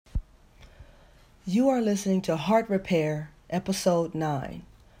You are listening to Heart Repair, Episode 9.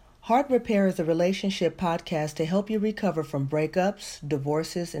 Heart Repair is a relationship podcast to help you recover from breakups,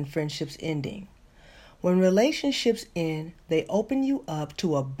 divorces, and friendships ending. When relationships end, they open you up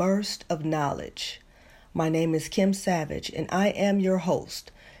to a burst of knowledge. My name is Kim Savage, and I am your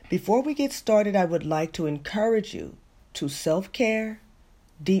host. Before we get started, I would like to encourage you to self-care,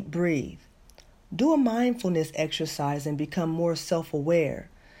 deep breathe. Do a mindfulness exercise and become more self-aware.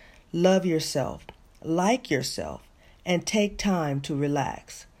 Love yourself, like yourself, and take time to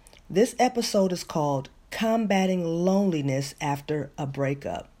relax. This episode is called Combating Loneliness After a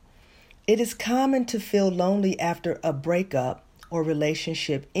Breakup. It is common to feel lonely after a breakup or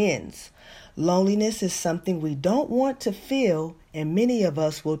relationship ends. Loneliness is something we don't want to feel, and many of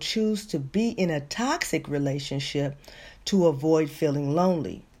us will choose to be in a toxic relationship to avoid feeling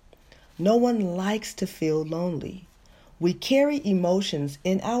lonely. No one likes to feel lonely. We carry emotions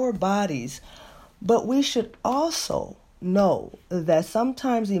in our bodies, but we should also know that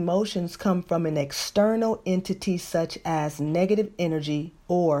sometimes emotions come from an external entity such as negative energy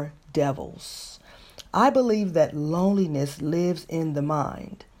or devils. I believe that loneliness lives in the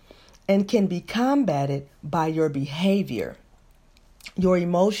mind and can be combated by your behavior. Your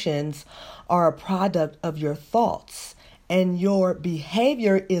emotions are a product of your thoughts, and your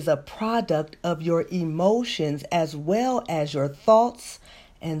behavior is a product of your emotions as well as your thoughts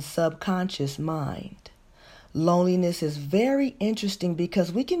and subconscious mind. Loneliness is very interesting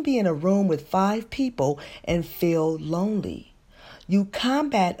because we can be in a room with 5 people and feel lonely. You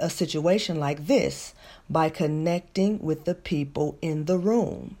combat a situation like this by connecting with the people in the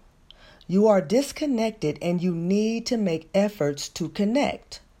room. You are disconnected and you need to make efforts to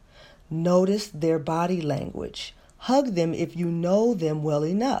connect. Notice their body language. Hug them if you know them well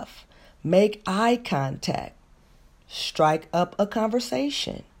enough. Make eye contact. Strike up a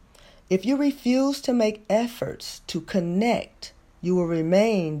conversation. If you refuse to make efforts to connect, you will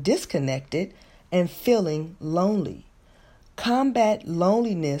remain disconnected and feeling lonely. Combat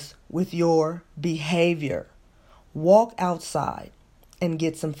loneliness with your behavior. Walk outside and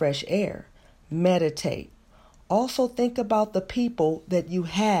get some fresh air. Meditate. Also think about the people that you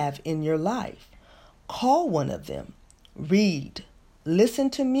have in your life. Call one of them. Read. Listen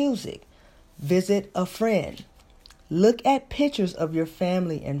to music. Visit a friend. Look at pictures of your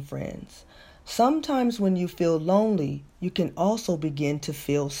family and friends. Sometimes when you feel lonely, you can also begin to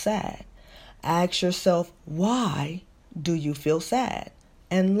feel sad. Ask yourself, why do you feel sad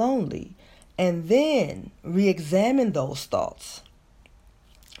and lonely? And then re-examine those thoughts,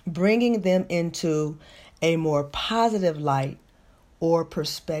 bringing them into a more positive light or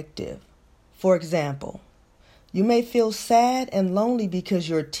perspective. For example, you may feel sad and lonely because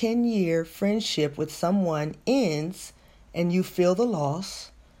your 10-year friendship with someone ends and you feel the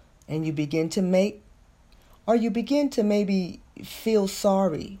loss, and you begin to maybe feel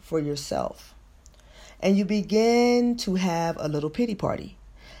sorry for yourself. And you begin to have a little pity party.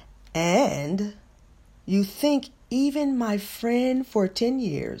 And you think even my friend for 10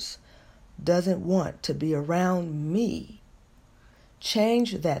 years doesn't want to be around me.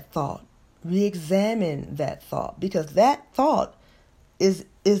 Change that thought. Re-examine that thought, because that thought is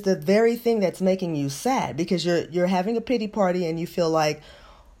the very thing that's making you sad, because you're having a pity party and you feel like,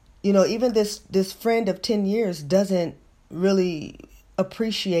 even this friend of 10 years doesn't really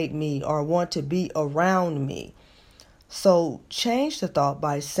appreciate me or want to be around me. So change the thought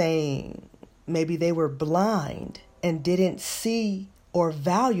by saying maybe they were blind and didn't see or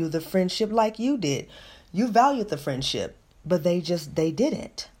value the friendship like you did. You valued the friendship, but they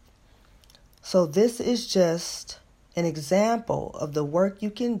didn't. So this is just an example of the work you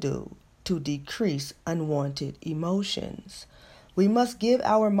can do to decrease unwanted emotions. We must give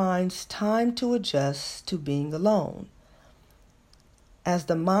our minds time to adjust to being alone. As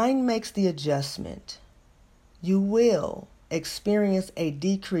the mind makes the adjustment, you will experience a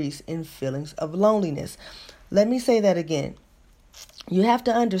decrease in feelings of loneliness. Let me say that again. You have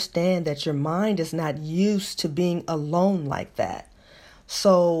to understand that your mind is not used to being alone like that.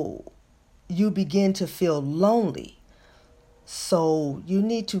 So you begin to feel lonely. So you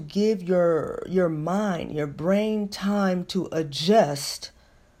need to give your mind, your brain time to adjust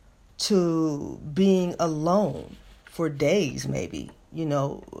to being alone for days, maybe,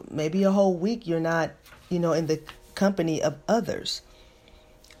 maybe a whole week you're not, in the company of others.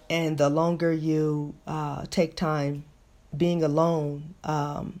 And the longer you take time being alone,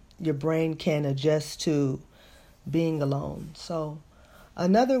 your brain can adjust to being alone. So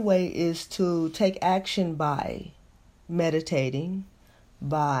another way is to take action by meditating,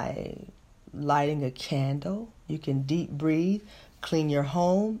 by lighting a candle. You can deep breathe, clean your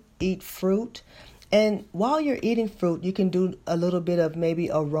home, eat fruit, And while you're eating fruit, you can do a little bit of maybe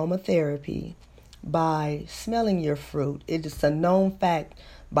aromatherapy by smelling your fruit. It is a known fact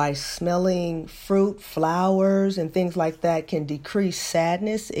by smelling fruit, flowers, and things like that can decrease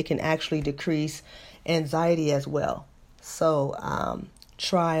sadness. It can actually decrease anxiety as well. So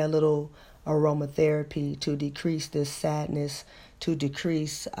try a little aromatherapy to decrease this sadness, to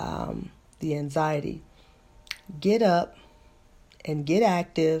decrease the anxiety. Get up and get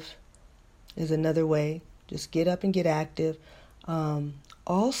active is another way. Just get up and get active.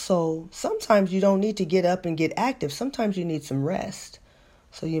 Also, sometimes you don't need to get up and get active. Sometimes you need some rest.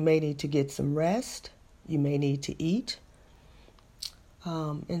 So you may need to get some rest. You may need to eat,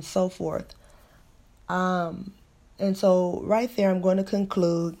 and so forth. And so right there, I'm going to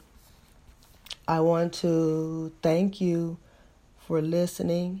conclude. I want to thank you for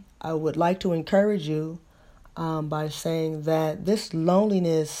listening. I would like to encourage you by saying that this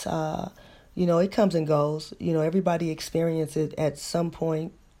loneliness, it comes and goes. Everybody experiences it at some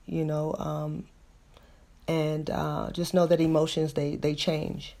point, and just know that emotions, they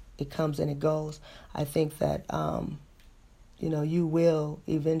change. It comes and it goes. I think that, you will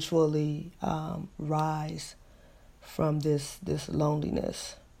eventually rise from this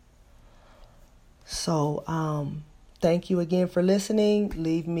loneliness. So thank you again for listening.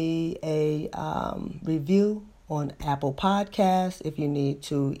 Leave me a review on Apple Podcasts. If you need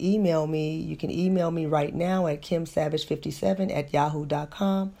to email me, you can email me right now at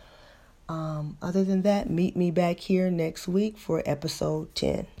kimsavage57@yahoo.com. Other than that, meet me back here next week for episode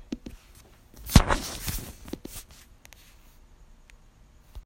 10.